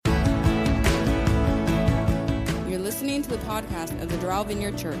the podcast of the Doral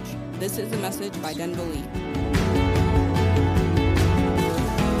Vineyard Church. This is a message by Denville Lee.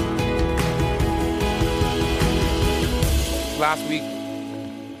 Last week,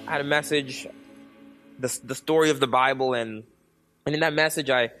 I had a message, the story of the Bible, and in that message,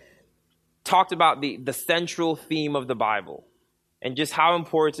 I talked about the central theme of the Bible and just how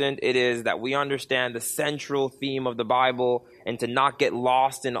important it is that we understand the central theme of the Bible and to not get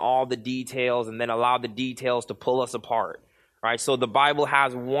lost in all the details and then allow the details to pull us apart. Right? So the Bible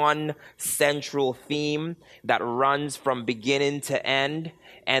has one central theme that runs from beginning to end,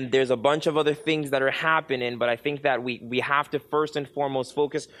 and there's a bunch of other things that are happening, but I think that we have to first and foremost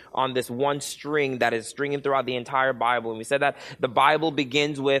focus on this one string that is stringing throughout the entire Bible. And we said that the Bible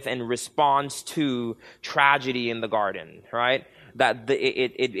begins with and responds to tragedy in the garden, right? That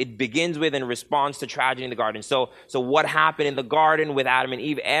it begins with and responds to tragedy in the garden. So what happened in the garden with Adam and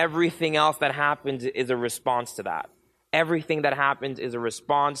Eve, everything else that happens is a response to that. Everything that happens is a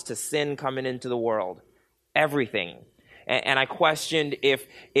response to sin coming into the world. Everything. And I questioned if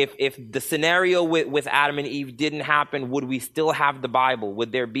the scenario with Adam and Eve didn't happen, would we still have the Bible?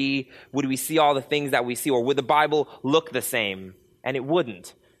 Would we see all the things that we see? Or would the Bible look the same? And it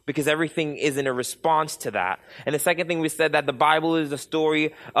wouldn't, because everything is in a response to that. And the second thing we said, that the Bible is the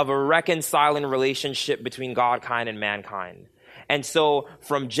story of a reconciling relationship between Godkind and mankind. And so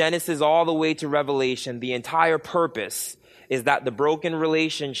from Genesis all the way to Revelation, the entire purpose is that the broken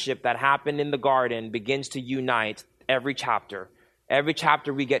relationship that happened in the garden begins to unite every chapter. Every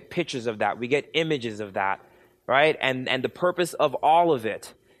chapter we get pictures of that. We get images of that, right? And the purpose of all of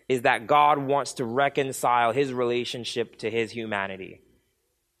it is that God wants to reconcile his relationship to his humanity.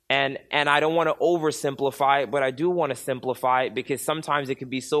 And I don't want to oversimplify it, but I do want to simplify it, because sometimes it can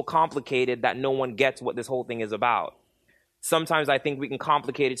be so complicated that no one gets what this whole thing is about. Sometimes I think we can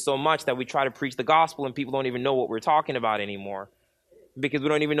complicate it so much that we try to preach the gospel and people don't even know what we're talking about anymore, because we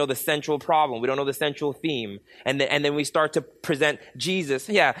don't even know the central problem. We don't know the central theme. And then we start to present Jesus.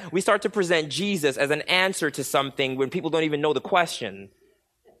 Yeah, we start to present Jesus as an answer to something when people don't even know the question.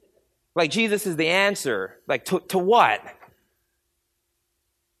 Like, Jesus is the answer. Like, to what?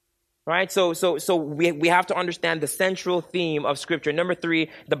 Right? So we have to understand the central theme of Scripture. Number 3,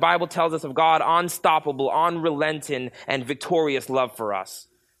 the Bible tells us of God unstoppable, unrelenting, and victorious love for us.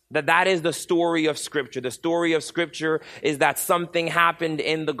 That is the story of Scripture. The story of Scripture is that something happened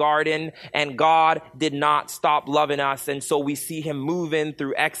in the garden and God did not stop loving us. And so we see him moving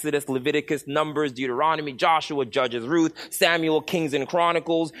through Exodus, Leviticus, Numbers, Deuteronomy, Joshua, Judges, Ruth, Samuel, Kings, and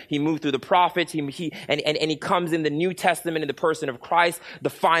Chronicles. He moved through the prophets. He comes in the New Testament in the person of Christ, the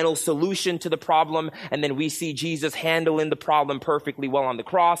final solution to the problem. And then we see Jesus handling the problem perfectly well on the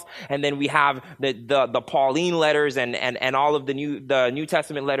cross. And then we have the Pauline letters and all of the New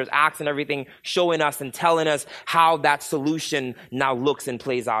Testament letters, Acts and everything, showing us and telling us how that solution now looks and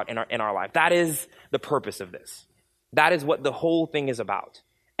plays out in our life. That is the purpose of this. That is what the whole thing is about.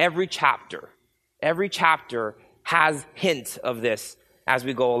 Every chapter has hints of this as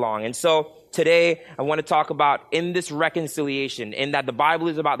we go along. And so today I want to talk about in this reconciliation, in that the Bible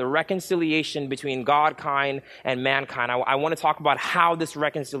is about the reconciliation between Godkind and mankind. I want to talk about how this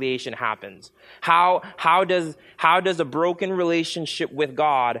reconciliation happens. How does a broken relationship with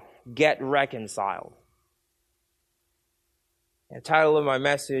God get reconciled? And the title of my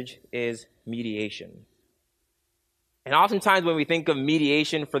message is Mediation. And oftentimes when we think of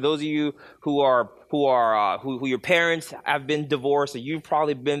mediation, for those of you who your parents have been divorced, or you've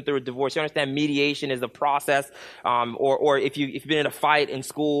probably been through a divorce, you understand mediation is a process. Or if you've been in a fight in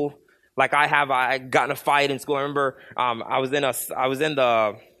school, like I got in a fight in school. I remember it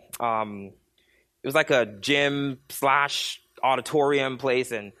was like a gym / auditorium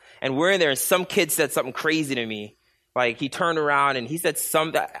place, and we're in there, and some kid said something crazy to me. Like, he turned around and he said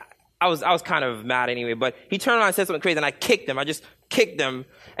something. I was kind of mad anyway, but he turned around and said something crazy, and I kicked him. I just kicked him,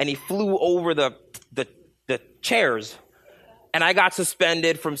 and he flew over the chairs, and I got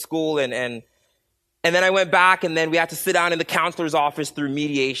suspended from school, and then I went back, and then we had to sit down in the counselor's office through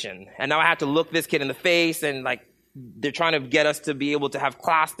mediation, and now I had to look this kid in the face, and like, they're trying to get us to be able to have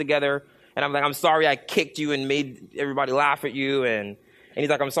class together, and I'm like, I'm sorry I kicked you and made everybody laugh at you, and he's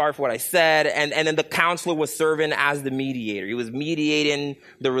like, I'm sorry for what I said. And then the counselor was serving as the mediator. He was mediating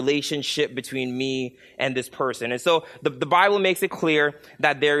the relationship between me and this person. And so the Bible makes it clear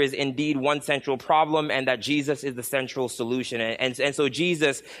that there is indeed one central problem, and that Jesus is the central solution. And so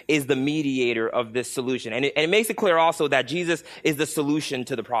Jesus is the mediator of this solution. And it makes it clear also that Jesus is the solution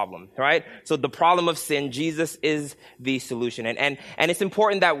to the problem, right? So the problem of sin, Jesus is the solution. And it's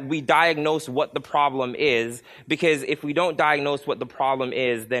important that we diagnose what the problem is, because if we don't diagnose what the problem problem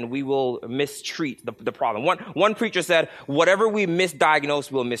is, then we will mistreat the problem. One preacher said, whatever we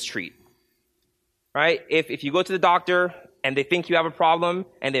misdiagnose, we'll mistreat. Right? If you go to the doctor and they think you have a problem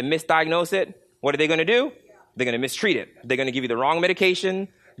and they misdiagnose it, what are they going to do? They're going to mistreat it. They're going to give you the wrong medication.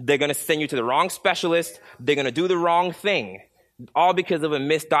 They're going to send you to the wrong specialist. They're going to do the wrong thing, all because of a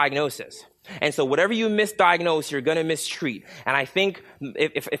misdiagnosis. And so whatever you misdiagnose, you're going to mistreat. And I think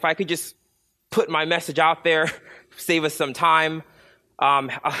if I could just put my message out there, save us some time.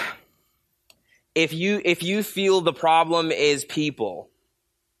 If you feel the problem is people,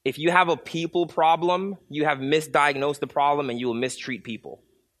 if you have a people problem, you have misdiagnosed the problem and you will mistreat people.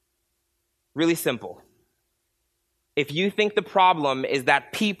 Really simple. If you think the problem is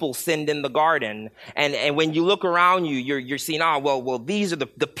that people sinned in the garden, and when you look around you, you're seeing, well, these are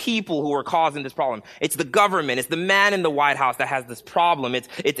the people who are causing this problem. It's the government. It's the man in the White House that has this problem.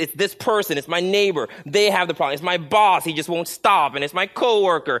 It's this person. It's my neighbor. They have the problem. It's my boss. He just won't stop. And it's my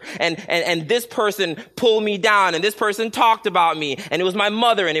coworker. And this person pulled me down, and this person talked about me, and it was my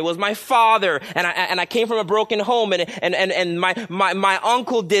mother, and it was my father, and I came from a broken home, and my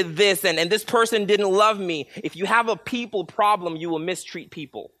uncle did this, and this person didn't love me. If you have a people problem, you will mistreat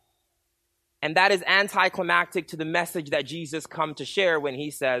people. And that is anticlimactic to the message that Jesus come to share when he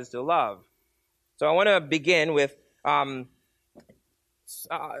says to love. So I want to begin with the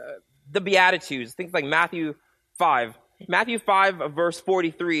Beatitudes, things like Matthew 5. Matthew 5, verse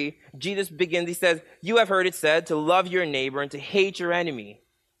 43, Jesus begins, he says, "You have heard it said to love your neighbor and to hate your enemy.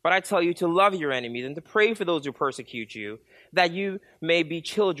 But I tell you to love your enemies and to pray for those who persecute you, that you may be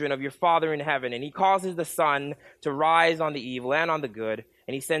children of your Father in heaven. And he causes the sun to rise on the evil and on the good,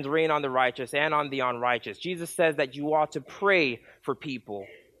 and he sends rain on the righteous and on the unrighteous." Jesus says that you ought to pray for people,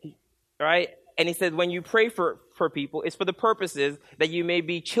 right? And he said when you pray for people, it's for the purposes that you may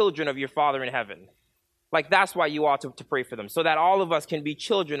be children of your Father in heaven. Like, that's why you ought to pray for them, so that all of us can be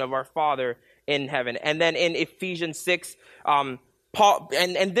children of our Father in heaven. And then in Ephesians 6, Paul,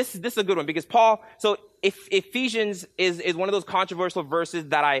 and this is a good one, because Paul, so if Ephesians is one of those controversial verses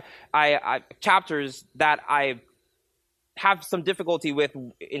that chapters that I have some difficulty with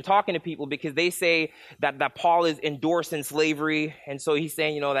in talking to people, because they say that Paul is endorsing slavery. And so he's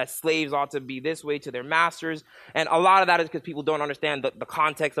saying, that slaves ought to be this way to their masters. And a lot of that is because people don't understand the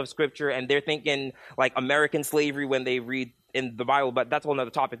context of scripture, and they're thinking like American slavery when they read in the Bible, but that's a whole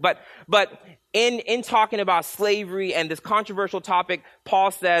nother topic. But in talking about slavery and this controversial topic,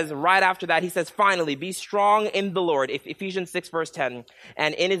 Paul says right after that, he says, finally, be strong in the Lord, Ephesians 6, verse 10,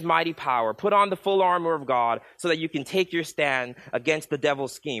 and in his mighty power, put on the full armor of God so that you can take your stand against the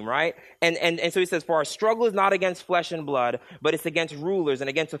devil's scheme, right? And so he says, for our struggle is not against flesh and blood, but it's against rulers and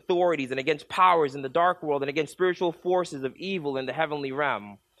against authorities and against powers in the dark world and against spiritual forces of evil in the heavenly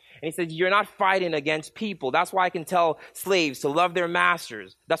realm. And he says, you're not fighting against people. That's why I can tell slaves to love their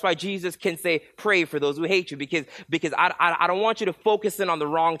masters. That's why Jesus can say, pray for those who hate you, because I don't want you to focus in on the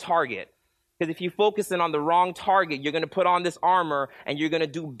wrong target. Because if you focus in on the wrong target, you're going to put on this armor and you're going to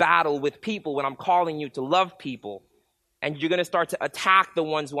do battle with people when I'm calling you to love people. And you're going to start to attack the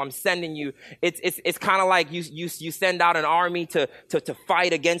ones who I'm sending you. It's kind of like you send out an army to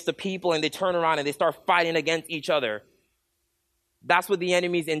fight against the people, and they turn around and they start fighting against each other. That's what the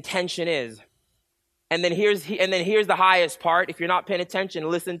enemy's intention is. And then here's the highest part. If you're not paying attention,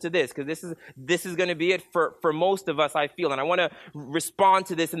 listen to this, because this is going to be it for most of us, I feel. And I want to respond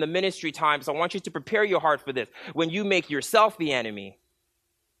to this in the ministry time. So I want you to prepare your heart for this. When you make yourself the enemy,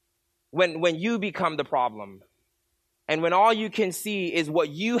 when you become the problem, and when all you can see is what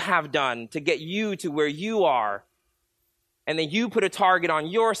you have done to get you to where you are, and then you put a target on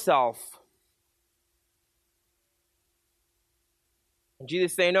yourself. And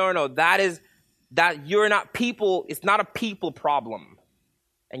Jesus is saying, no, that you're not people. It's not a people problem.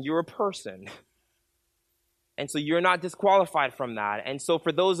 And you're a person. And so you're not disqualified from that. And so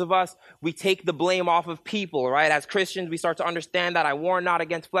for those of us, we take the blame off of people, right? As Christians, we start to understand that I war not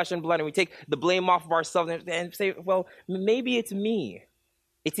against flesh and blood. And we take the blame off of ourselves and say, well, maybe it's me.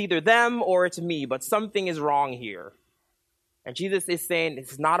 It's either them or it's me, but something is wrong here. And Jesus is saying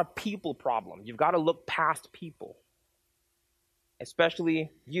it's not a people problem. You've got to look past people.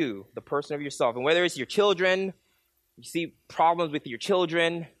 Especially you, the person of yourself. And whether it's your children, you see problems with your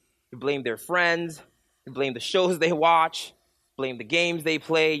children, you blame their friends, you blame the shows they watch, blame the games they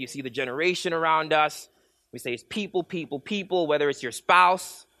play, you see the generation around us. We say it's people, whether it's your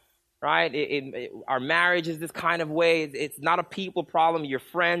spouse, right? Our marriage is this kind of way. It's not a people problem. Your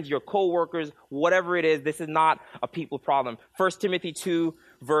friends, your co-workers, whatever it is, this is not a people problem. 1 Timothy 2,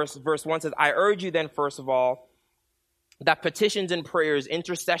 verse 1 says, I urge you then, first of all, that petitions and prayers,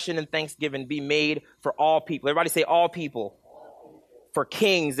 intercession and thanksgiving be made for all people. Everybody say all people. for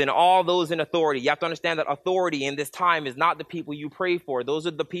kings and all those in authority. You have to understand that authority in this time is not the people you pray for. Those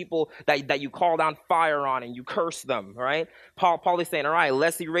are the people that you call down fire on and you curse them, right? Paul is saying, all right,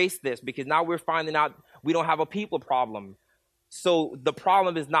 let's erase this, because now we're finding out we don't have a people problem. So the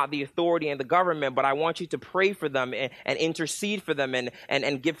problem is not the authority and the government, but I want you to pray for them and intercede for them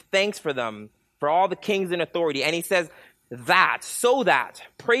and give thanks for them, for all the kings in authority. And he says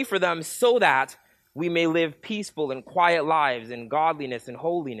pray for them so that we may live peaceful and quiet lives in godliness and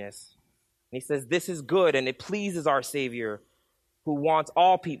holiness. And he says this is good and it pleases our Savior, who wants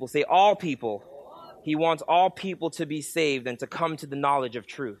all people, say all people. He wants all people to be saved and to come to the knowledge of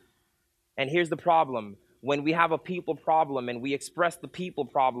truth. And here's the problem. When we have a people problem and we express the people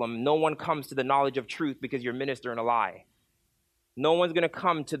problem, no one comes to the knowledge of truth because you're ministering a lie. No one's going to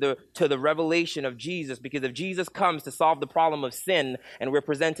come to the revelation of Jesus, because if Jesus comes to solve the problem of sin and we're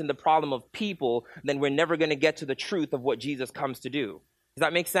presenting the problem of people, then we're never going to get to the truth of what Jesus comes to do. Does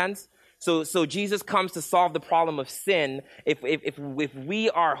that make sense? So Jesus comes to solve the problem of sin. If we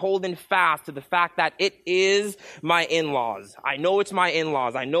are holding fast to the fact that it is my in-laws, I know it's my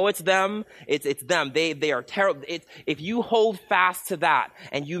in-laws, I know it's them, it's them. They are terrible. If you hold fast to that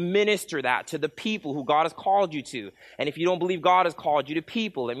and you minister that to the people who God has called you to, and if you don't believe God has called you to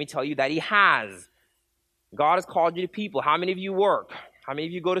people, let me tell you that He has. God has called you to people. How many of you work? How many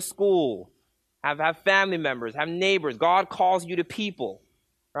of you go to school? Have family members? Have neighbors? God calls you to people.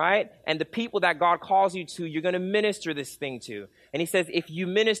 Right? And the people that God calls you to, you're going to minister this thing to. And he says, if you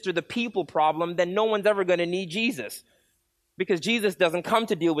minister the people problem, then no one's ever going to need Jesus, because Jesus doesn't come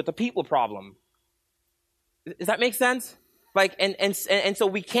to deal with the people problem. Does that make sense? Like, and so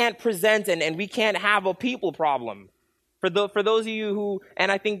we can't present and we can't have a people problem. For those of you who,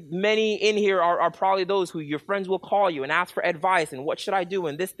 and I think many in here are probably those who your friends will call you and ask for advice and what should I do?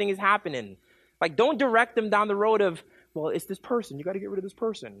 And this thing is happening. Like, don't direct them down the road of, well, it's this person. You got to get rid of this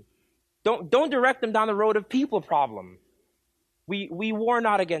person. Don't direct them down the road of people problem. We war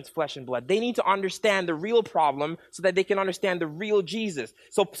not against flesh and blood. They need to understand the real problem so that they can understand the real Jesus.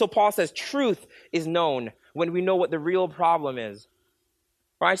 So Paul says truth is known when we know what the real problem is.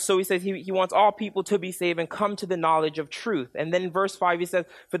 Right? So he says he wants all people to be saved and come to the knowledge of truth. And then in verse 5 he says,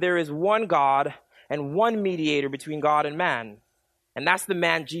 for there is one God and one mediator between God and man. And that's the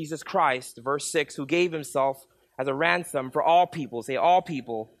man Jesus Christ, verse 6, who gave himself as a ransom for all people. Say all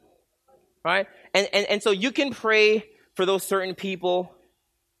people. Right? And so you can pray for those certain people,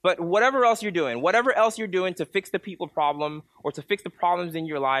 but whatever else you're doing to fix the people problem or to fix the problems in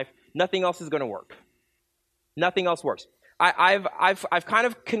your life, nothing else is going to work. Nothing else works. I've kind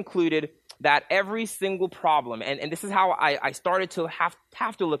of concluded that every single problem, and this is how I started to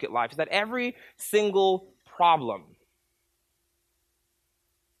have to look at life, is that every single problem,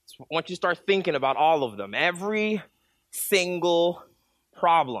 I want you to start thinking about all of them. Every single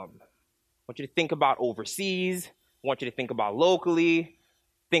problem. I want you to think about overseas. I want you to think about locally.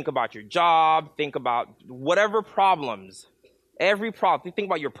 Think about your job. Think about whatever problems. Every problem. Think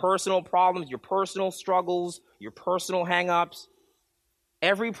about your personal problems, your personal struggles, your personal hang-ups.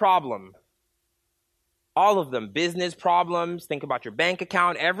 Every problem. All of them. Business problems. Think about your bank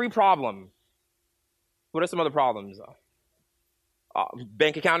account. Every problem. What are some other problems?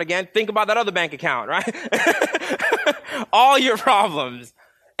 Bank account again. Think about that other bank account, right? All your problems.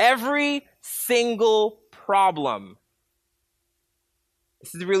 Every single problem.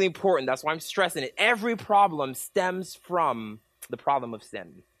 This is really important. That's why I'm stressing it. Every problem stems from the problem of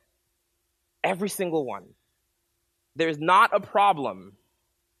sin. Every single one. There's not a problem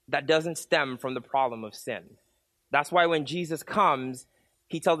that doesn't stem from the problem of sin. That's why when Jesus comes,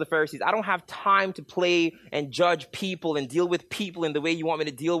 he tells the Pharisees, I don't have time to play and judge people and deal with people in the way you want me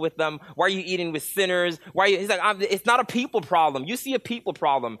to deal with them. Why are you eating with sinners? He's like, it's not a people problem. You see a people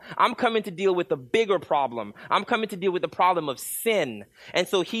problem. I'm coming to deal with the bigger problem. I'm coming to deal with the problem of sin. And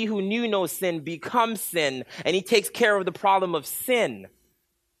so he who knew no sin becomes sin, and he takes care of the problem of sin.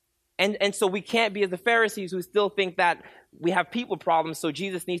 And so we can't be as the Pharisees who still think that we have people problems, so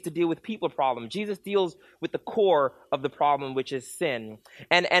Jesus needs to deal with people problems. Jesus deals with the core of the problem, which is sin.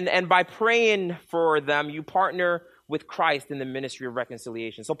 And by praying for them, you partner with Christ in the ministry of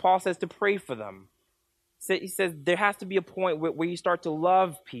reconciliation. So Paul says to pray for them. He says there has to be a point where you start to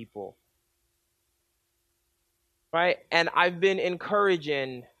love people. Right? And I've been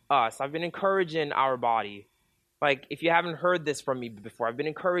encouraging our body. Like, if you haven't heard this from me before, I've been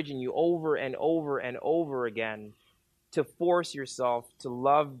encouraging you over and over and over again to force yourself to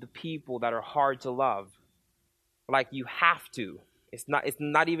love the people that are hard to love. Like, you have to. It's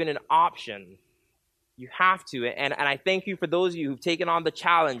not even an option. You have to. And I thank you for those of you who've taken on the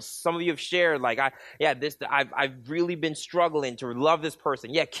challenge. Some of you have shared, like, I've really been struggling to love this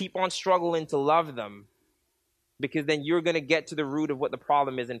person. Yeah, keep on struggling to love them. Because then you're going to get to the root of what the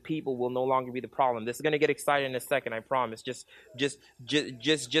problem is, and people will no longer be the problem. This is going to get exciting in a second, I promise. Just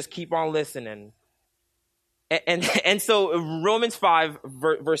keep on listening. And so Romans 5,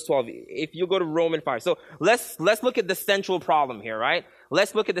 verse 12, if you go to Romans 5. So let's look at the central problem here, right?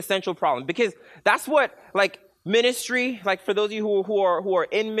 Let's look at the central problem, because that's what, like, ministry, like, for those of you who are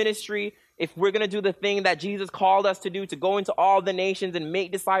in ministry, if we're going to do the thing that Jesus called us to do, to go into all the nations and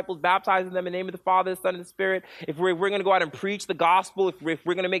make disciples, baptizing them in the name of the Father, the Son, and the Spirit, if we're going to go out and preach the gospel, if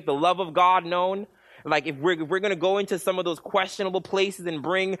we're going to make the love of God known, like, if we're going to go into some of those questionable places and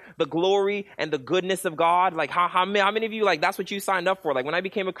bring the glory and the goodness of God, like, how many of you, like, that's what you signed up for? Like, when I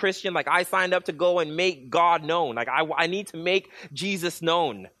became a Christian, like, I signed up to go and make God known. Like, I need to make Jesus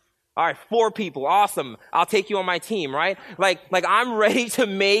known. All right, 4 people. Awesome. I'll take you on my team, right? Like I'm ready to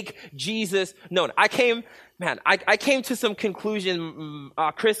make Jesus known. I came to some conclusion.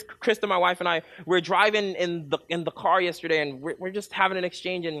 Krista, my wife, and I were driving in the car yesterday, and we're just having an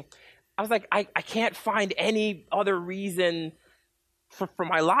exchange, and I was like, I can't find any other reason for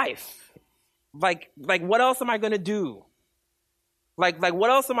my life. Like what else am I going to do? Like what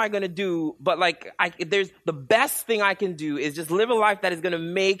else am I going to do? But there's the best thing I can do is just live a life that is going to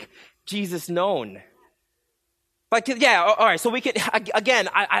make Jesus known. Like, yeah, all right. So we can, again,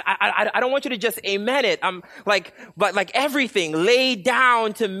 I don't want you to just amen it. But everything laid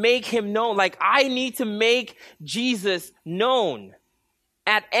down to make him known. Like, I need to make Jesus known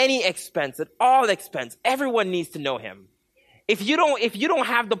at any expense, at all expense. Everyone needs to know him. If you don't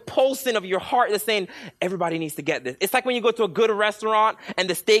have the pulsing of your heart that's saying, everybody needs to get this. It's like when you go to a good restaurant and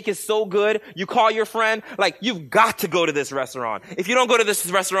the steak is so good, you call your friend, like, you've got to go to this restaurant. If you don't go to this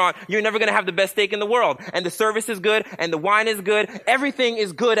restaurant, you're never going to have the best steak in the world. And the service is good, and the wine is good. Everything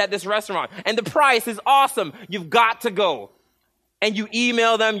is good at this restaurant. And the price is awesome. You've got to go. And you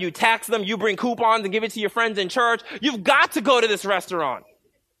email them, you text them, you bring coupons and give it to your friends in church. You've got to go to this restaurant.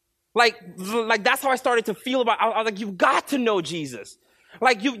 Like that's how I started to feel about, I was like, you've got to know Jesus.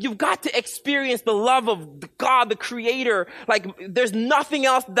 Like, you've got to experience the love of God, the creator. Like, there's nothing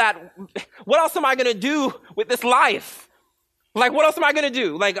else what else am I going to do with this life? Like, what else am I going to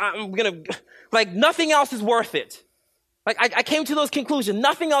do? Like, nothing else is worth it. Like, I came to those conclusions.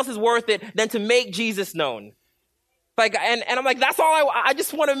 Nothing else is worth it than to make Jesus known. Like, and I'm like, that's all I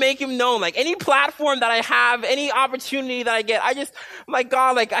just want to make him known. Like, any platform that I have, any opportunity that I get, I'm like,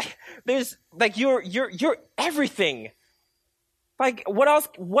 God, like, you're everything. Like, what else,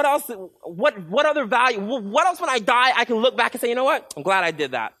 what other value, what else when I die, I can look back and say, you know what? I'm glad I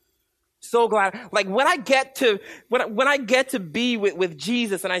did that. So glad. Like, when I get to be with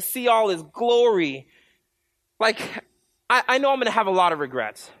Jesus and I see all his glory, like, I know I'm going to have a lot of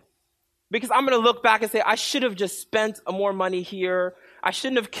regrets. Because I'm going to look back and say, I should have just spent more money here. I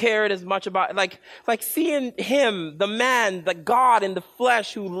shouldn't have cared as much about, like seeing him, the man, the God in the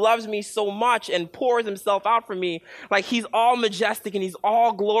flesh who loves me so much and pours himself out for me. Like, he's all majestic and he's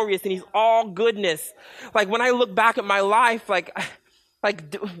all glorious and he's all goodness. Like, when I look back at my life, like,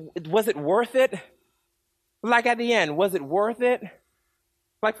 was it worth it? Like, at the end, was it worth it?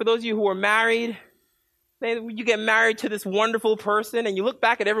 Like, for those of you who are married, you get married to this wonderful person and you look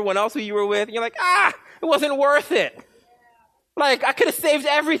back at everyone else who you were with and you're like, it wasn't worth it. Like, I could have saved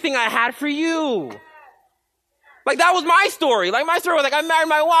everything I had for you. Like, that was my story. Like, my story was like, I married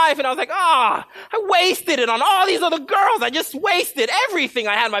my wife and I was like, I wasted it on all these other girls. I just wasted everything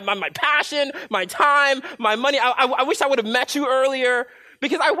I had, my passion, my time, my money. I wish I would have met you earlier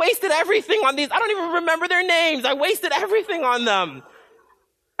because I wasted everything on these. I don't even remember their names. I wasted everything on them.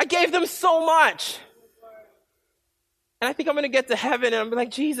 I gave them so much. And I think I'm going to get to heaven and I'm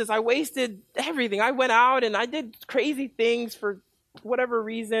like, Jesus, I wasted everything. I went out and I did crazy things for whatever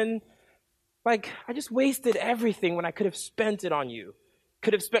reason. Like, I just wasted everything when I could have spent it on you.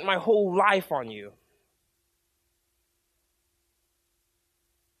 Could have spent my whole life on you.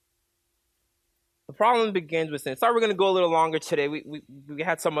 The problem begins with sin. Sorry, we're going to go a little longer today. We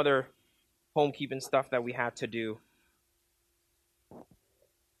had some other homekeeping stuff that we had to do.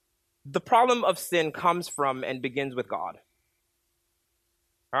 The problem of sin comes from and begins with God.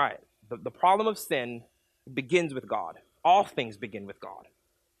 All right. The problem of sin begins with God. All things begin with God.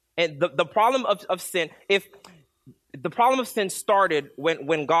 And the problem of sin, the problem of sin started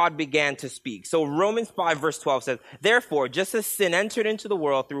when God began to speak. So Romans 5 verse 12 says, therefore, just as sin entered into the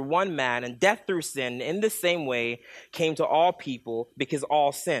world through one man and death through sin, in the same way came to all people because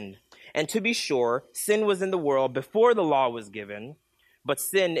all sinned. And to be sure, sin was in the world before the law was given. but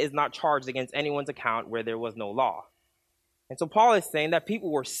sin is not charged against anyone's account where there was no law. And so Paul is saying that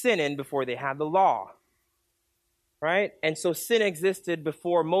people were sinning before they had the law, right? And so sin existed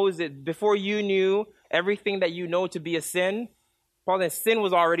before Moses, before you knew everything that you know to be a sin. Paul says sin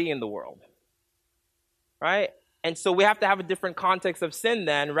was already in the world, right? And so we have to have a different context of sin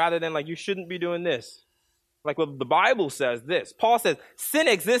then, rather than like, you shouldn't be doing this. Like, well, the Bible says this. Paul says sin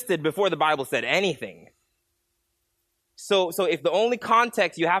existed before the Bible said anything. So if the only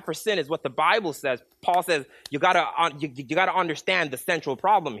context you have for sin is what the Bible says, Paul says you gotta understand the central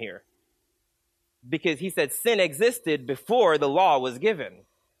problem here. Because he said sin existed before the law was given.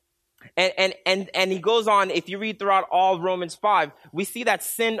 And he goes on, if you read throughout all Romans 5, we see that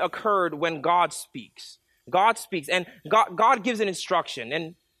sin occurred when God speaks. God speaks, and God gives an instruction.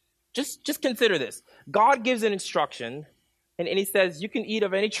 And just consider this. God gives an instruction, and he says, you can eat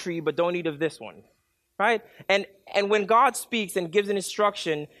of any tree, but don't eat of this one. Right? And when God speaks and gives an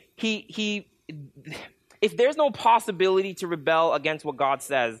instruction, he if there's no possibility to rebel against what God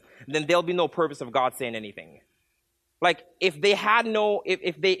says, then there'll be no purpose of God saying anything. Like, if they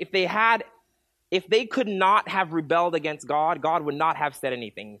could not have rebelled against God, God would not have said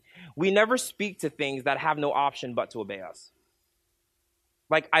anything. We never speak to things that have no option but to obey us.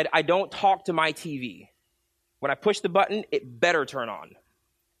 Like, I don't talk to my TV. When I push the button, it better turn on.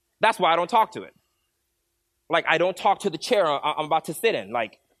 That's why I don't talk to it. Like, I don't talk to the chair I'm about to sit in.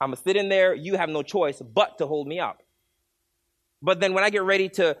 Like, I'm going to sit in there. You have no choice but to hold me up. But then when I get ready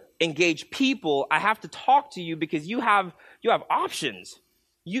to engage people, I have to talk to you because you have options.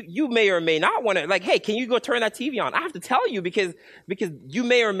 You may or may not want to, like, hey, can you go turn that TV on? I have to tell you because you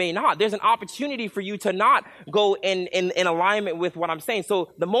may or may not. There's an opportunity for you to not go in alignment with what I'm saying.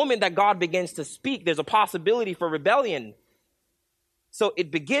 So the moment that God begins to speak, there's a possibility for rebellion. So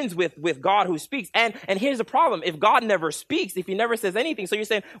it begins with God who speaks. And here's the problem. If God never speaks, if he never says anything, so you're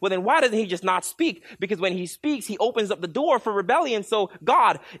saying, well, then why doesn't he just not speak? Because when he speaks, he opens up the door for rebellion. So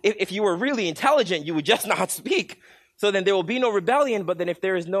God, if you were really intelligent, you would just not speak. So then there will be no rebellion. But then if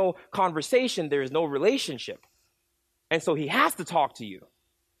there is no conversation, there is no relationship. And so he has to talk to you.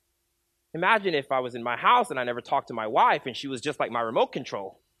 Imagine if I was in my house and I never talked to my wife and she was just like my remote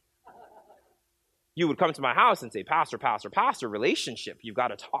control. You would come to my house and say, Pastor, relationship, you've got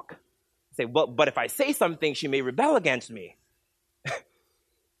to talk. Say, well, but if I say something, she may rebel against me.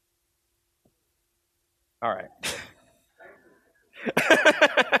 All right.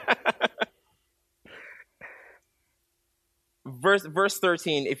 Verse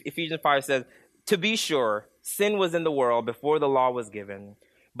 13, Ephesians 5 says, to be sure, sin was in the world before the law was given,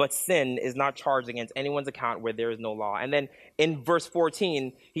 but sin is not charged against anyone's account where there is no law. And then in verse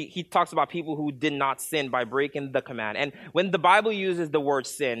 14, he talks about people who did not sin by breaking the command. And when the Bible uses the word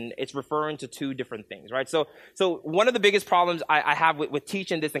sin, it's referring to two different things, right? So one of the biggest problems I have with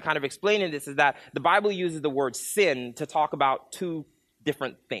teaching this and kind of explaining this is that the Bible uses the word sin to talk about two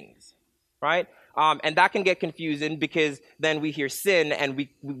different things, right? And that can get confusing because then we hear sin and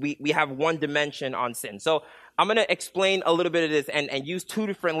we have one dimension on sin. So I'm going to explain a little bit of this and use two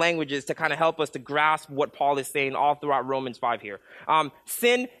different languages to kind of help us to grasp what Paul is saying all throughout Romans 5 here.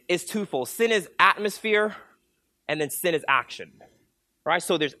 Sin is twofold. Sin is atmosphere, and then sin is action, right?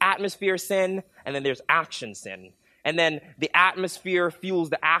 So there's atmosphere sin, and then there's action sin. And then the atmosphere fuels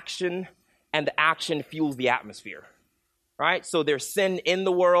the action, and the action fuels the atmosphere, right? So there's sin in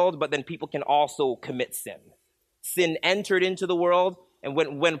the world, but then people can also commit sin. Sin entered into the world. And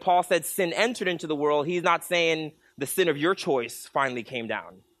when Paul said sin entered into the world, he's not saying the sin of your choice finally came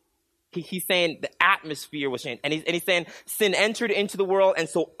down. He's saying the atmosphere was changed. And he's saying sin entered into the world, and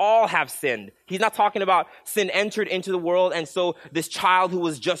so all have sinned. He's not talking about sin entered into the world, and so this child who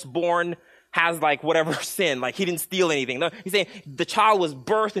was just born has like whatever sin, like he didn't steal anything. No, he's saying the child was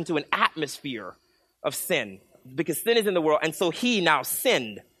birthed into an atmosphere of sin because sin is in the world, and so he now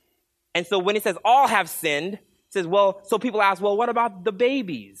sinned. And so when he says all have sinned, says, well, so people ask, well, what about the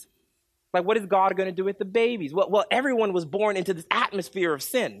babies? Like, what is God going to do with the babies? Well, everyone was born into this atmosphere of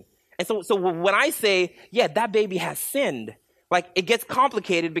sin. And so when I say, yeah, that baby has sinned, like, it gets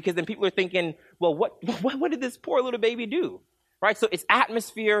complicated because then people are thinking, well, what did this poor little baby do? Right? So it's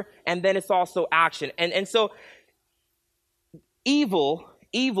atmosphere, and then it's also action. And so evil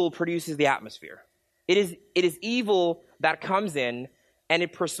produces the atmosphere. It is evil that comes in, and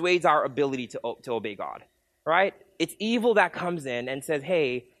it persuades our ability to obey God. Right? It's evil that comes in and says,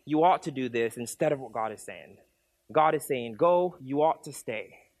 hey, you ought to do this instead of what God is saying. God is saying, go, you ought to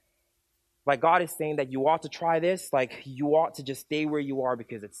stay. Like, God is saying that you ought to try this, like you ought to just stay where you are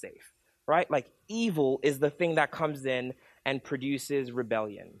because it's safe. Right? Like, evil is the thing that comes in and produces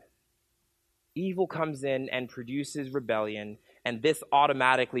rebellion. Evil comes in and produces rebellion, and this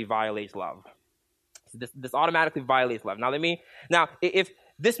automatically violates love. This automatically violates love. Now, if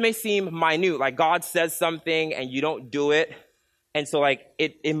this may seem minute, like God says something and you don't do it, and so like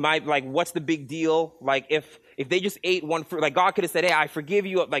it might, like, what's the big deal? Like if they just ate one fruit, like God could have said, hey, I forgive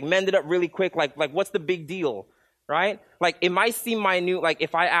you, like mend it up really quick, like what's the big deal, right? Like it might seem minute, like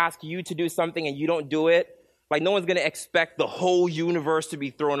if I ask you to do something and you don't do it, like no one's going to expect the whole universe to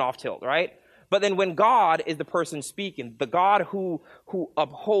be thrown off tilt, right? But then when God is the person speaking, the God who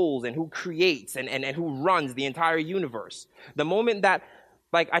upholds and who creates and who runs the entire universe, the moment that,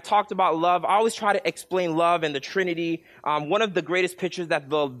 like I talked about love, I always try to explain love and the Trinity. One of the greatest pictures that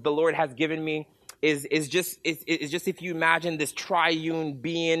the Lord has given me is just if you imagine this triune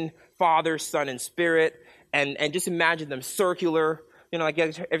being, Father, Son, and Spirit, and just imagine them circular. You know, like,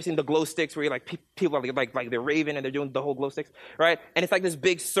 ever seen the glow sticks where you like people are like they're raving and they're doing the whole glow sticks, right? And it's like this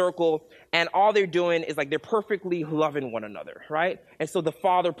big circle, and all they're doing is like they're perfectly loving one another, right? And so the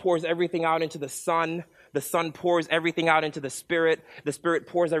Father pours everything out into the Son pours everything out into the Spirit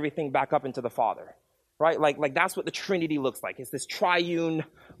pours everything back up into the Father, right? Like that's what the Trinity looks like. It's this triune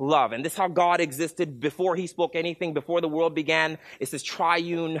love, and this is how God existed before he spoke anything, before the world began. It's this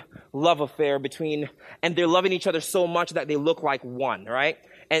triune love affair between, and they're loving each other so much that they look like one, right?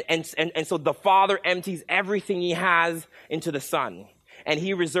 And so the Father empties everything he has into the Son, and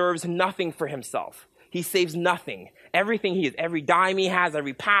he reserves nothing for himself. He saves nothing. Everything he is, every dime he has,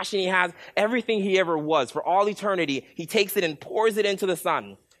 every passion he has, everything he ever was for all eternity, he takes it and pours it into the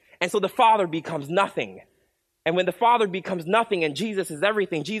Son. And so the Father becomes nothing. And when the Father becomes nothing and Jesus is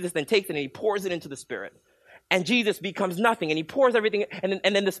everything, Jesus then takes it and he pours it into the Spirit. And Jesus becomes nothing and he pours everything. And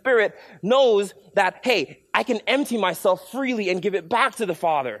then the Spirit knows that, hey, I can empty myself freely and give it back to the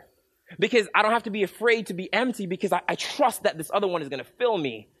Father. Because I don't have to be afraid to be empty, because I trust that this other one is going to fill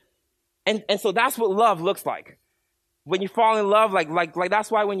me. And so that's what love looks like. When you fall in love, like that's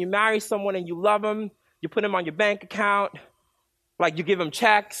why when you marry someone and you love them, you put them on your bank account, like you give them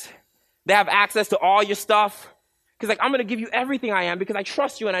checks, they have access to all your stuff. Because like, I'm going to give you everything I am because I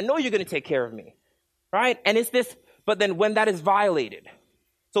trust you and I know you're going to take care of me, right? And it's this, but then when that is violated,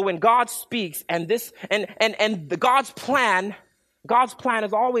 so when God speaks and this, and the God's plan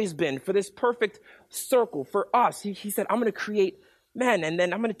has always been for this perfect circle for us. He said, I'm going to create men, and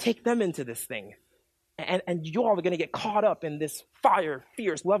then I'm going to take them into this thing. And you all are going to get caught up in this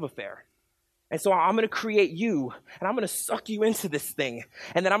fierce love affair. And so I'm going to create you, and I'm going to suck you into this thing.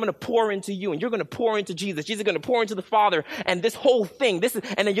 And then I'm going to pour into you, and you're going to pour into Jesus. Jesus is going to pour into the Father. And this whole thing,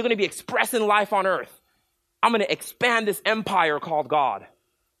 and then you're going to be expressing life on earth. I'm going to expand this empire called God.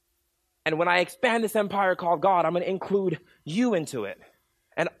 And when I expand this empire called God, I'm going to include you into it.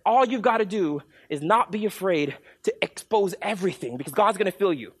 And all you've got to do is not be afraid to expose everything, because God's going to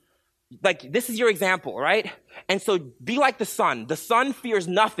fill you. Like, this is your example, right? And so be like the Son. The Son fears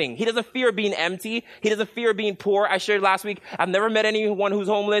nothing. He doesn't fear being empty. He doesn't fear being poor. I shared last week, I've never met anyone who's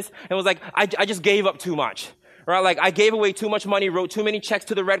homeless and was like, I just gave up too much. Right? Like, I gave away too much money, wrote too many checks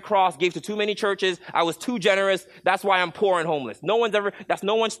to the Red Cross, gave to too many churches. I was too generous. That's why I'm poor and homeless. That's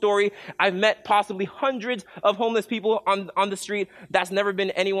no one's story. I've met possibly hundreds of homeless people on the street. That's never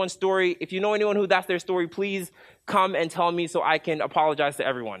been anyone's story. If you know anyone who that's their story, please come and tell me so I can apologize to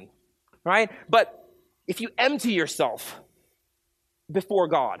everyone. Right? But if you empty yourself before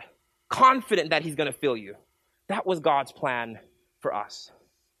God, confident that he's going to fill you, that was God's plan for us.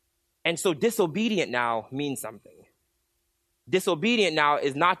 And so disobedient now means something. Disobedient now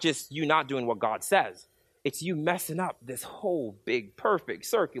is not just you not doing what God says. It's you messing up this whole big, perfect,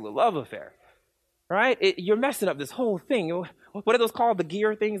 circular love affair. Right? You're messing up this whole thing. What are those called? The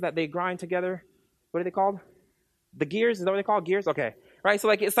gear things that they grind together? What are they called? The gears? Is that what they call gears? Okay. Right? So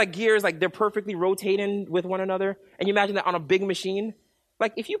like, it's like gears, like they're perfectly rotating with one another. And you imagine that on a big machine.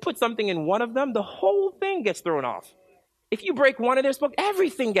 Like, if you put something in one of them, the whole thing gets thrown off. If you break one of their spokes,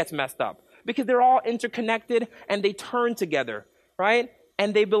 everything gets messed up, because they're all interconnected and they turn together, right?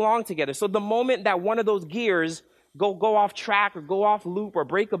 And they belong together. So the moment that one of those gears go off track or go off loop or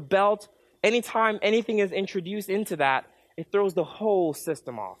break a belt, anytime anything is introduced into that, it throws the whole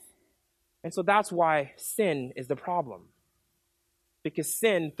system off. And so that's why sin is the problem. Because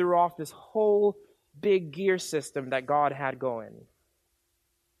sin threw off this whole big gear system that God had going.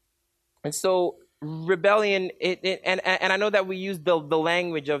 And so rebellion, and I know that we use the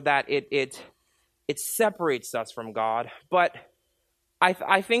language of that, it separates us from God. But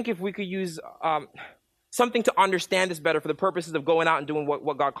I think if we could use something to understand this better for the purposes of going out and doing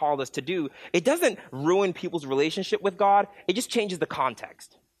what God called us to do, it doesn't ruin people's relationship with God. It just changes the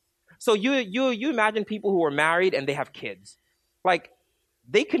context. So you imagine people who are married and they have kids. Like,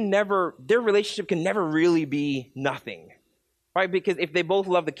 their relationship can never really be nothing. right? Because if they both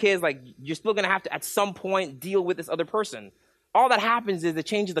love the kids, like, you're still going to have to, at some point, deal with this other person. All that happens is it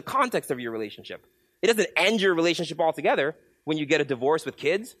changes the context of your relationship. It doesn't end your relationship altogether when you get a divorce with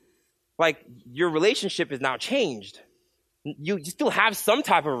kids. Like, your relationship is now changed. You still have some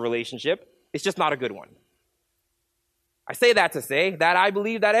type of a relationship. It's just not a good one. I say that to say that I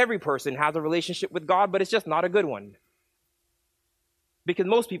believe that every person has a relationship with God, but it's just not a good one. Because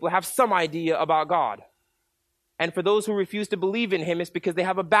most people have some idea about God. And for those who refuse to believe in him, it's because they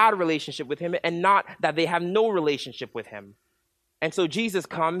have a bad relationship with him and not that they have no relationship with him. And so Jesus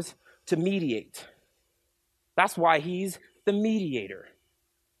comes to mediate. That's why he's the mediator.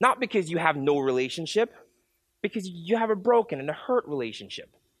 Not because you have no relationship, because you have a broken and a hurt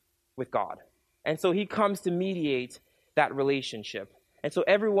relationship with God. And so he comes to mediate that relationship. And so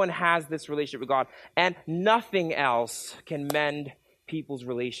everyone has this relationship with God. And nothing else can mend people's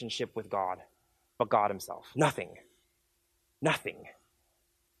relationship with God but God himself. Nothing. Nothing.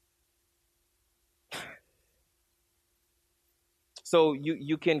 So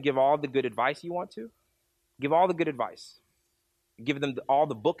you can give all the good advice you want to. Give all the good advice. Give them all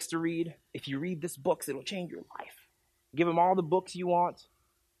the books to read. If you read this books, it'll change your life. Give them all the books you want.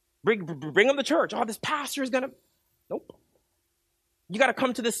 Bring them to church. Oh, this pastor is going to... Nope. You got to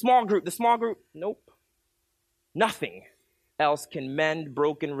come to this small group. The small group? Nope. Nothing else can mend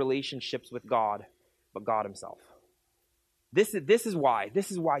broken relationships with God but God himself. This is why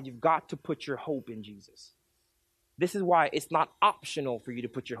you've got to put your hope in Jesus. This is why it's not optional for you to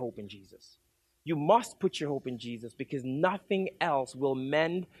put your hope in Jesus. You must put your hope in Jesus because nothing else will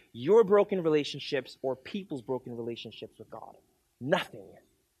mend your broken relationships or people's broken relationships with God. Nothing.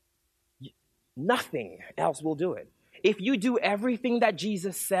 Nothing else will do it. If you do everything that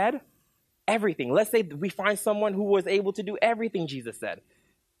Jesus said, everything. Let's say we find someone who was able to do everything Jesus said.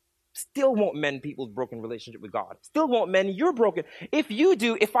 Still won't mend people's broken relationship with God. Still won't mend your broken.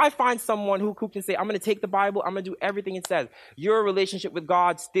 If I find someone who can say, I'm going to take the Bible, I'm going to do everything it says, your relationship with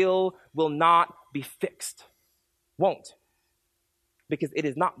God still will not be fixed. Won't. Because it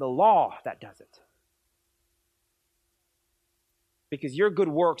is not the law that does it. Because your good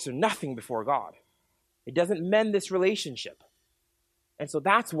works are nothing before God. It doesn't mend this relationship. And so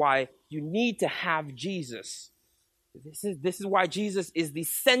that's why you need to have Jesus. This is why Jesus is the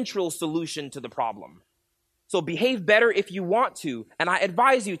central solution to the problem. So behave better if you want to. And I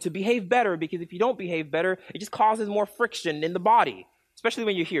advise you to behave better because if you don't behave better, it just causes more friction in the body, especially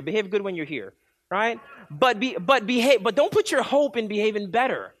when you're here. Behave good when you're here, right? But don't put your hope in behaving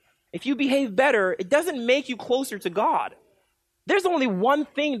better. If you behave better, it doesn't make you closer to God. There's only one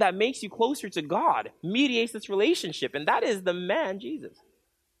thing that makes you closer to God, mediates this relationship, and that is the man, Jesus.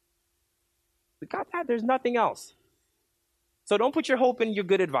 We got that? There's nothing else. So don't put your hope in your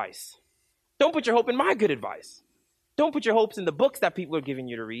good advice. Don't put your hope in my good advice. Don't put your hopes in the books that people are giving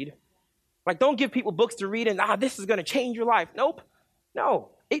you to read. Like, don't give people books to read and, this is going to change your life. Nope. No.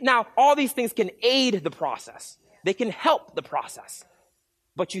 Now, all these things can aid the process. They can help the process.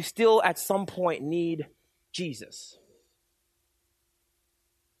 But you still, at some point, need Jesus.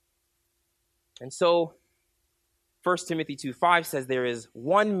 And so, 1 Timothy 2:5 says there is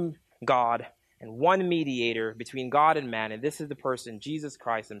one God and one mediator between God and man, and this is the person, Jesus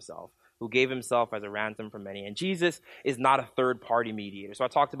Christ himself, who gave himself as a ransom for many. And Jesus is not a third-party mediator. So I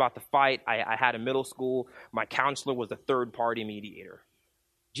talked about the fight I had in middle school. My counselor was a third-party mediator.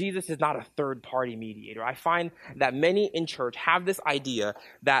 Jesus is not a third-party mediator. I find that many in church have this idea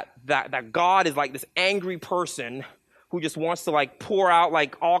that God is like this angry person who just wants to pour out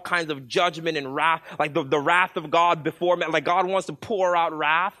all kinds of judgment and wrath, like the wrath of God before man. Like God wants to pour out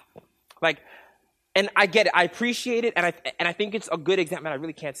wrath. And I get it. I appreciate it. And I think it's a good example. Man, I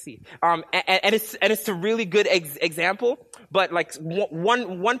really can't see. And it's a really good example. But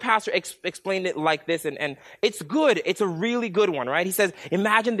one pastor explained it like this, and it's good. It's a really good one, right? He says,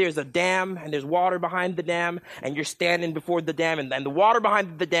 imagine there's a dam and there's water behind the dam and you're standing before the dam and the water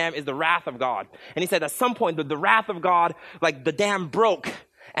behind the dam is the wrath of God. And he said at some point the wrath of God, the dam broke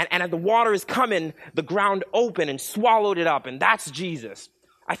and as the water is coming, the ground opened and swallowed it up. And that's Jesus.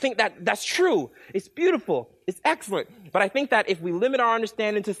 I think that's true. It's beautiful. It's excellent. But I think that if we limit our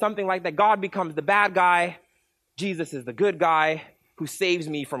understanding to something like that, God becomes the bad guy. Jesus is the good guy who saves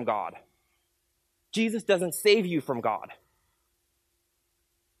me from God. Jesus doesn't save you from God.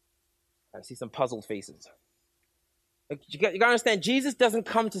 I see some puzzled faces. You got to understand, Jesus doesn't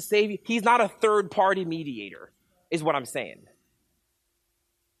come to save you. He's not a third-party mediator, is what I'm saying.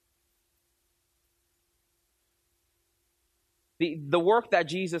 The work that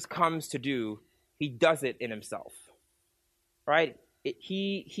Jesus comes to do, he does it in himself, right?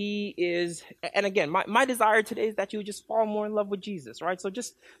 He is, and again, my desire today is that you would just fall more in love with Jesus, right? So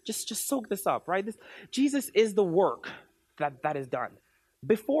just soak this up, right? Jesus is the work that is done.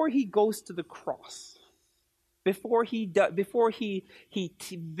 Before he goes to the cross, before he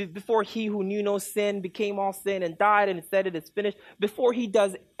who knew no sin became all sin and died and said it is finished, before he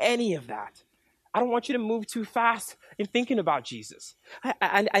does any of that, I don't want you to move too fast in thinking about Jesus.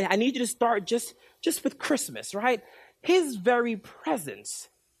 I need you to start just with Christmas, right? His very presence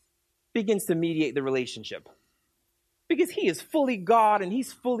begins to mediate the relationship, because he is fully God and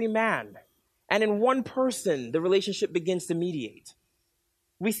he's fully man. And in one person, the relationship begins to mediate.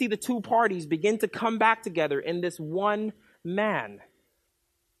 We see the two parties begin to come back together in this one man.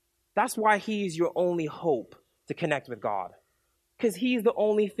 That's why he's your only hope to connect with God, because he's the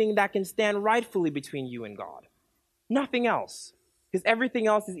only thing that can stand rightfully between you and God. Nothing else, because everything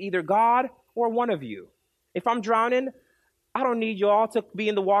else is either God or one of you. If I'm drowning, I don't need you all to be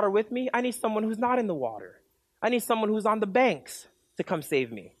in the water with me. I need someone who's not in the water. I need someone who's on the banks to come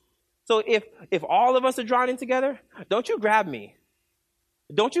save me. So if all of us are drowning together, don't you grab me.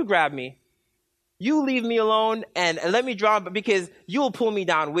 Don't you grab me. You leave me alone and let me drown, because you'll pull me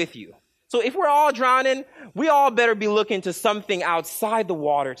down with you. So if we're all drowning, we all better be looking to something outside the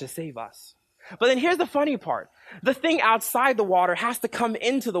water to save us. But then here's the funny part. The thing outside the water has to come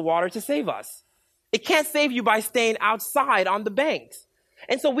into the water to save us. It can't save you by staying outside on the banks.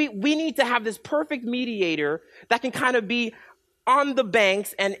 And so we need to have this perfect mediator that can kind of be on the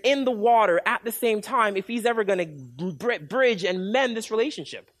banks and in the water at the same time, if he's ever going to bridge and mend this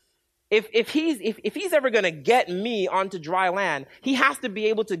relationship. If he's ever going to get me onto dry land, he has to be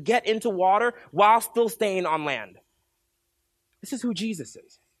able to get into water while still staying on land. This is who Jesus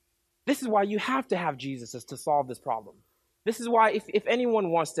is. This is why you have to have Jesus to solve this problem. This is why if anyone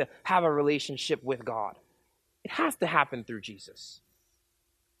wants to have a relationship with God, it has to happen through Jesus.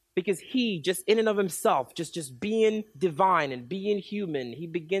 Because he, just in and of himself, just being divine and being human, he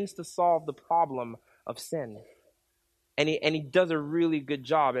begins to solve the problem of sin. And he does a really good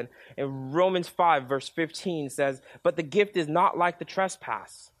job. And Romans 5, verse 15 says, "But the gift is not like the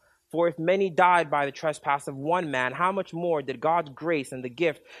trespass. For if many died by the trespass of one man, how much more did God's grace and the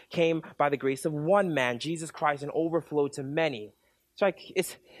gift came by the grace of one man, Jesus Christ, and overflowed to many?" It's like,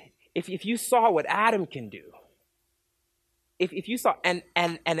 if you saw what Adam can do, if you saw, and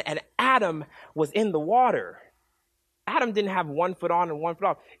Adam was in the water. Adam didn't have 1 foot on and 1 foot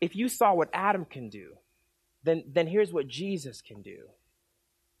off. If you saw what Adam can do, then here's what Jesus can do.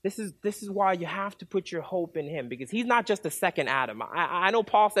 This is why you have to put your hope in him, because he's not just the second Adam. I know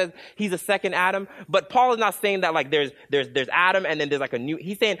Paul says he's a second Adam, but Paul is not saying that like there's Adam and then there's like a new.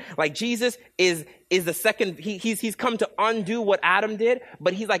 He's saying like Jesus is the second. He's come to undo what Adam did,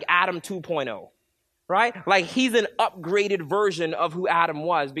 but he's like Adam 2.0. Right? Like he's an upgraded version of who Adam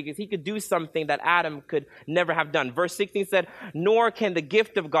was, because he could do something that Adam could never have done. Verse 16 said, "Nor can the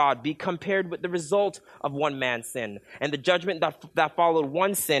gift of God be compared with the result of one man's sin, and the judgment that followed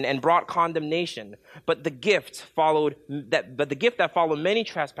one sin and brought condemnation. But the gift that followed many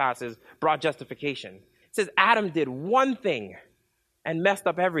trespasses brought justification." It says Adam did one thing and messed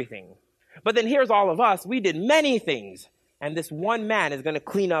up everything. But then here's all of us. We did many things, and this one man is going to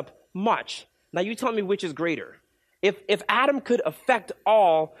clean up much. Now you tell me which is greater. If Adam could affect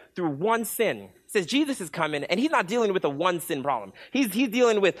all through one sin, it says Jesus is coming and he's not dealing with a one sin problem. He's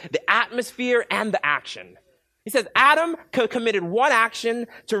dealing with the atmosphere and the action. He says Adam committed one action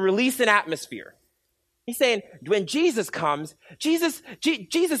to release an atmosphere. He's saying when Jesus comes, Jesus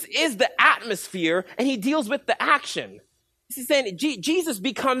is the atmosphere and he deals with the action. He's saying Jesus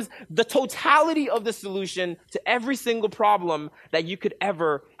becomes the totality of the solution to every single problem that you could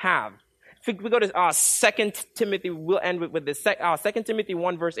ever have. If we go to 2 Timothy, we'll end with this. 2 Timothy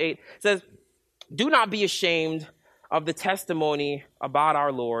 1 verse 8 says, "Do not be ashamed of the testimony about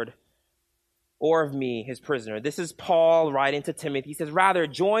our Lord or of me, his prisoner." This is Paul writing to Timothy. He says, "Rather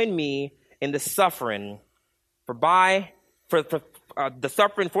join me in the suffering for the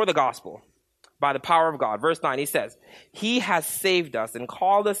suffering for the gospel by the power of God." Verse 9, he says, "He has saved us and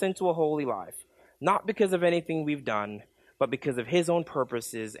called us into a holy life, not because of anything we've done, but because of his own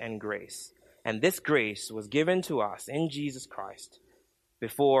purposes and grace. And this grace was given to us in Jesus Christ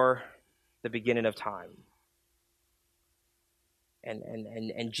before the beginning of time."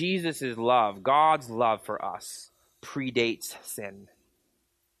 And Jesus' love, God's love for us, predates sin.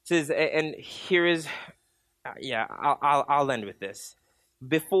 It says, and here is, I'll end with this.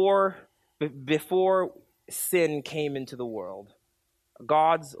 Before sin came into the world,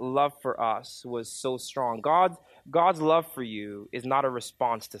 God's love for us was so strong. God's love for you is not a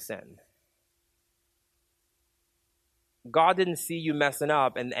response to sin. God didn't see you messing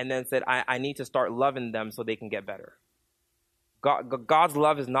up and then said, I need to start loving them so they can get better. God's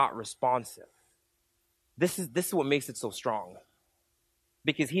love is not responsive. This is what makes it so strong.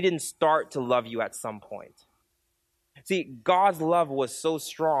 Because he didn't start to love you at some point. See, God's love was so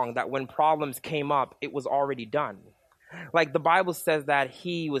strong that when problems came up, it was already done. Like the Bible says that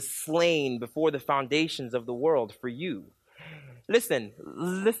he was slain before the foundations of the world for you. Listen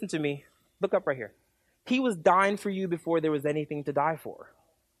to me. Look up right here. He was dying for you before there was anything to die for.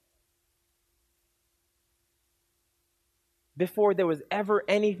 Before there was ever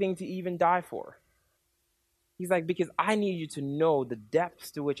anything to even die for. He's like, because I need you to know the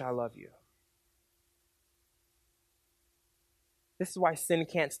depths to which I love you. This is why sin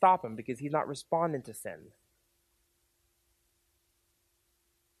can't stop him, because he's not responding to sin.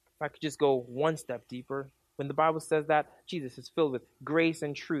 If I could just go one step deeper, when the Bible says that Jesus is filled with grace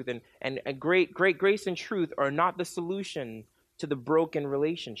and truth, and great grace and truth are not the solution to the broken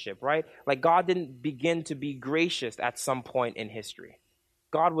relationship, right? Like God didn't begin to be gracious at some point in history.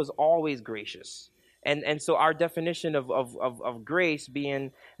 God was always gracious. And so our definition of grace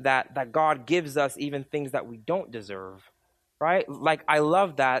being that God gives us even things that we don't deserve, right? Like I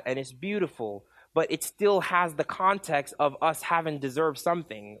love that and it's beautiful, but it still has the context of us having deserved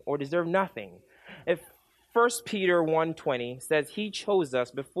something or deserved nothing. If 1 Peter 1:20 says he chose us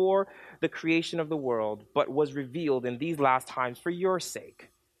before the creation of the world, but was revealed in these last times for your sake.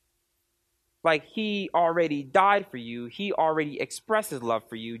 Like he already died for you. He already expressed his love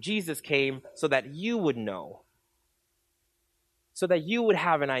for you. Jesus came so that you would know. So that you would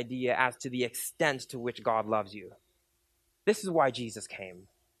have an idea as to the extent to which God loves you. This is why Jesus came.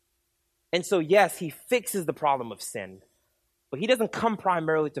 And so yes, he fixes the problem of sin. But he doesn't come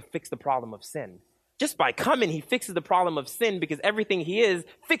primarily to fix the problem of sin. Just by coming, he fixes the problem of sin because everything he is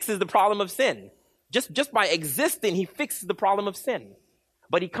fixes the problem of sin. Just by existing, he fixes the problem of sin.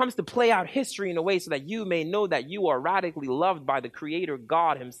 But he comes to play out history in a way so that you may know that you are radically loved by the Creator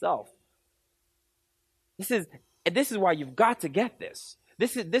God himself. This is why you've got to get this.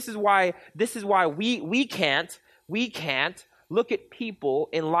 This is why we can't look at people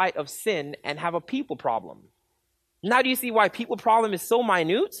in light of sin and have a people problem. Now do you see why people problem is so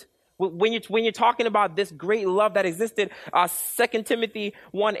minute? When you're talking about this great love that existed, 2 Timothy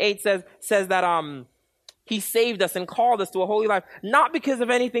 1:8 says that he saved us and called us to a holy life, not because of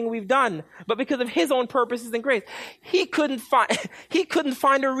anything we've done, but because of his own purposes and grace. He couldn't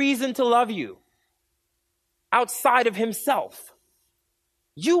find a reason to love you outside of himself.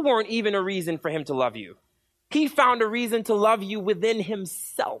 You weren't even a reason for him to love you. He found a reason to love you within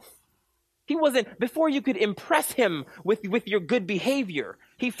himself. He wasn't, before you could impress him with your good behavior,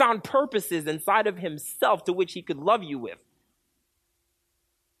 he found purposes inside of himself to which he could love you with.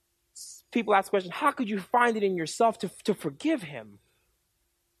 People ask the question, how could you find it in yourself to forgive him?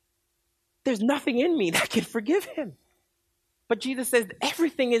 There's nothing in me that can forgive him. But Jesus says,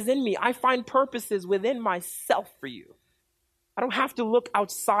 everything is in me. I find purposes within myself for you. I don't have to look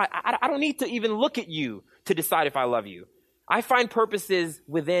outside. I don't need to even look at you to decide if I love you. I find purposes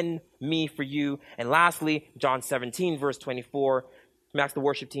within me for you. And lastly, John 17, verse 24. I'm going to ask the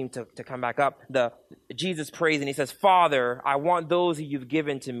worship team to come back up. Jesus prays and he says, Father, I want those who you've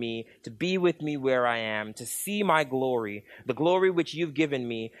given to me to be with me where I am, to see my glory, the glory which you've given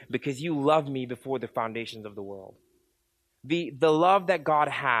me because you loved me before the foundations of the world. The love that God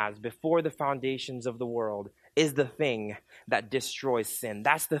has before the foundations of the world is the thing that destroys sin.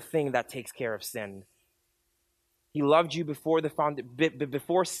 That's the thing that takes care of sin. He loved you before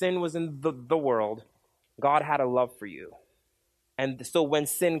before sin was in the world. God had a love for you. And so when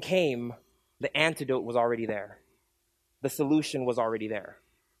sin came, the antidote was already there. The solution was already there.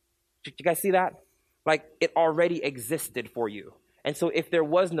 Did you guys see that? Like it already existed for you. And so if there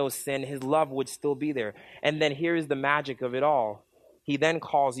was no sin, his love would still be there. And then here's the magic of it all. He then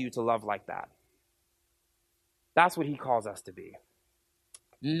calls you to love like that. That's what he calls us to be.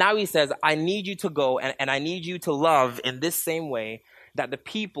 Now he says, I need you to go and I need you to love in this same way that the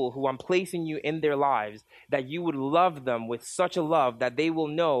people who I'm placing you in their lives, that you would love them with such a love that they will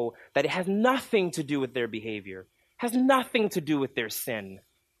know that it has nothing to do with their behavior, has nothing to do with their sin,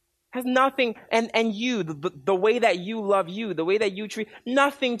 has nothing, and you, the way that you love you, the way that you treat,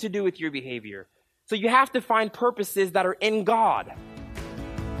 nothing to do with your behavior. So you have to find purposes that are in God.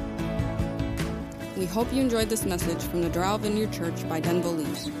 We hope you enjoyed this message from the Doral Vineyard Church by Denville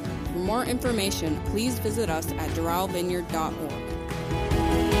Leeds. For more information, please visit us at doralvineyard.org.